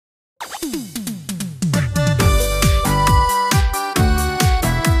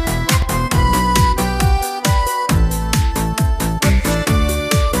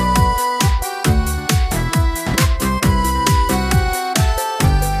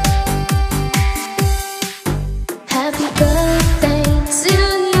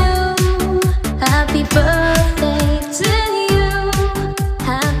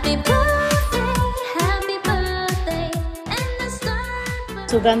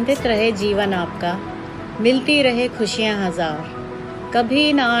सुगंधित रहे जीवन आपका, मिलती रहे खुशियाँ हजार,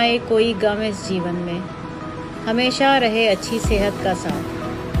 कभी ना आए कोई गम इस जीवन में, हमेशा रहे अच्छी सेहत का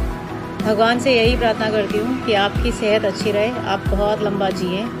साथ। भगवान से यही प्रार्थना करती हूँ कि आपकी सेहत अच्छी रहे, आप बहुत लंबा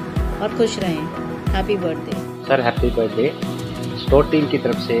जिएं और खुश रहें। Happy birthday sir. Happy birthday. Store team की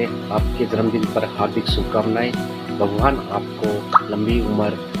तरफ से आपके जन्मदिन पर हार्दिक शुभकामनाएं। भगवान आपको लंबी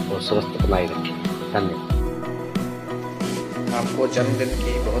उम्र और स्वस्थ बनाए रखे। धन्यवाद। आपको जन्मदिन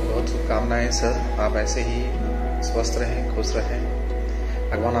की बहुत बहुत शुभकामनाएं सर। आप ऐसे ही स्वस्थ रहें, खुश रहें।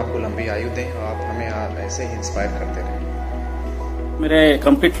 भगवान आपको लंबी आयु दें और आप हमें ऐसे ही इंस्पायर करते रहें। मेरे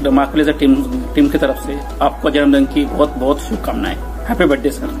कंप्लीट मार्कुलेजर टीम की तरफ से आपको जन्मदिन की बहुत बहुत शुभकामनाएं। Happy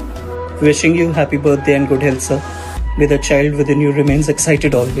birthday sir. Wishing you happy birthday and good health, sir. May the child within you remains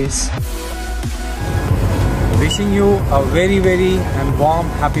excited always. Wishing you a very and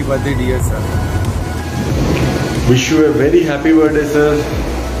warm happy birthday, dear sir. Wish you a very happy birthday, sir.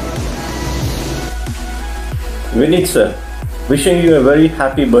 Vineet sir, wishing you a very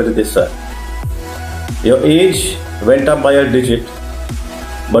happy birthday, sir. Your age went up by a digit,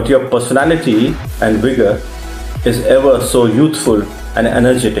 but your personality and vigor is ever so youthful and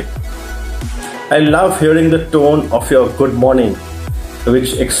energetic. I love hearing the tone of your good morning,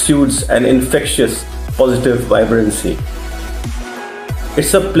 which exudes an infectious, positive vibrancy.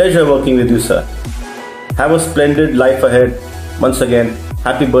 It's a pleasure working with you, sir. Have a splendid life ahead. Once again,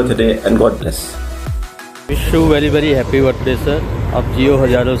 happy birthday and God bless. Wish you very happy birthday, sir. आप जियो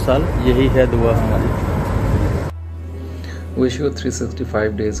हजारों साल, यही है दुआ हमारी। Wish you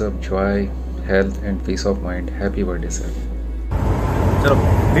 365 days of joy, health and peace of mind. Happy birthday, sir.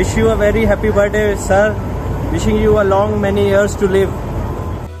 Wish you a very happy birthday, sir. Wishing you a long many years to live.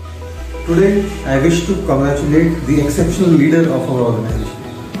 Today, I wish to congratulate the exceptional leader of our organization.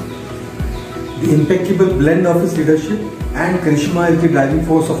 The impeccable blend of his leadership and charisma is the driving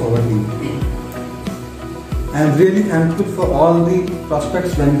force of our team. I am really thankful for all the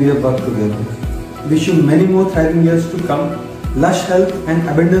prospects when we have worked together. Wish you many more thriving years to come, lush health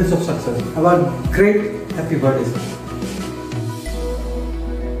and abundance of success. Have a great happy birthday, sir.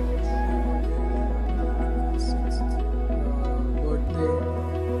 Birthday,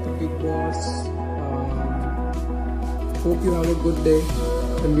 the big boss. Hope you have a good day,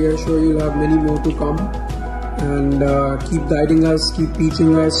 and we are sure you'll have many more to come. And keep guiding us, keep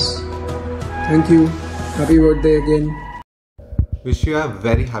teaching us. Thank you. Happy birthday again. Wish you a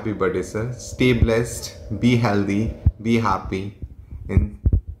very happy birthday, sir. Stay blessed, be healthy, be happy, and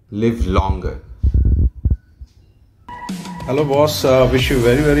live longer. Hello, boss. Wish you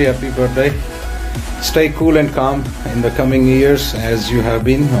very happy birthday. Stay cool and calm in the coming years as you have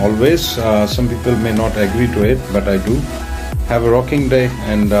been always. Some people may not agree to it, but I do. Have a rocking day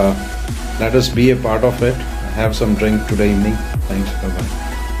and let us be a part of it. Have some drink today evening. Thanks. Bye-bye.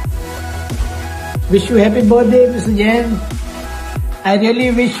 Wish you happy birthday, Mr. Jain. I really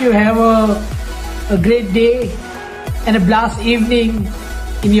wish you have a great day and a blast evening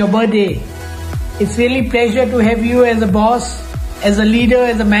in your birthday. It's really pleasure to have you as a boss, as a leader,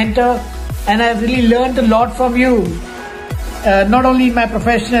 as a mentor, and I've really learned a lot from you, not only in my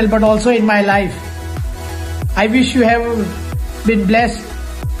professional but also in my life. I wish you have been blessed,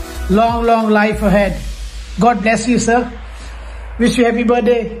 long life ahead. God bless you, sir. Wish you happy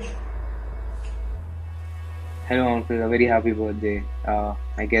birthday. Hello uncle, a very happy birthday.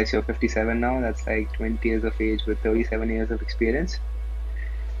 I guess you're 57 now, that's like 20 years of age with 37 years of experience.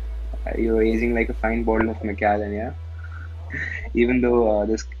 You're aging like a fine bottle of Macallan, yeah? Even though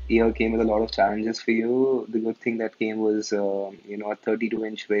this year came with a lot of challenges for you, the good thing that came was, a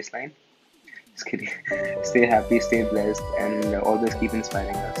 32-inch waistline. Just kidding. Stay happy, stay blessed, and always keep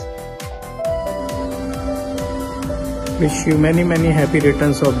inspiring us. Wish you many happy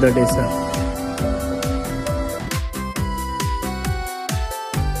returns of the day, sir.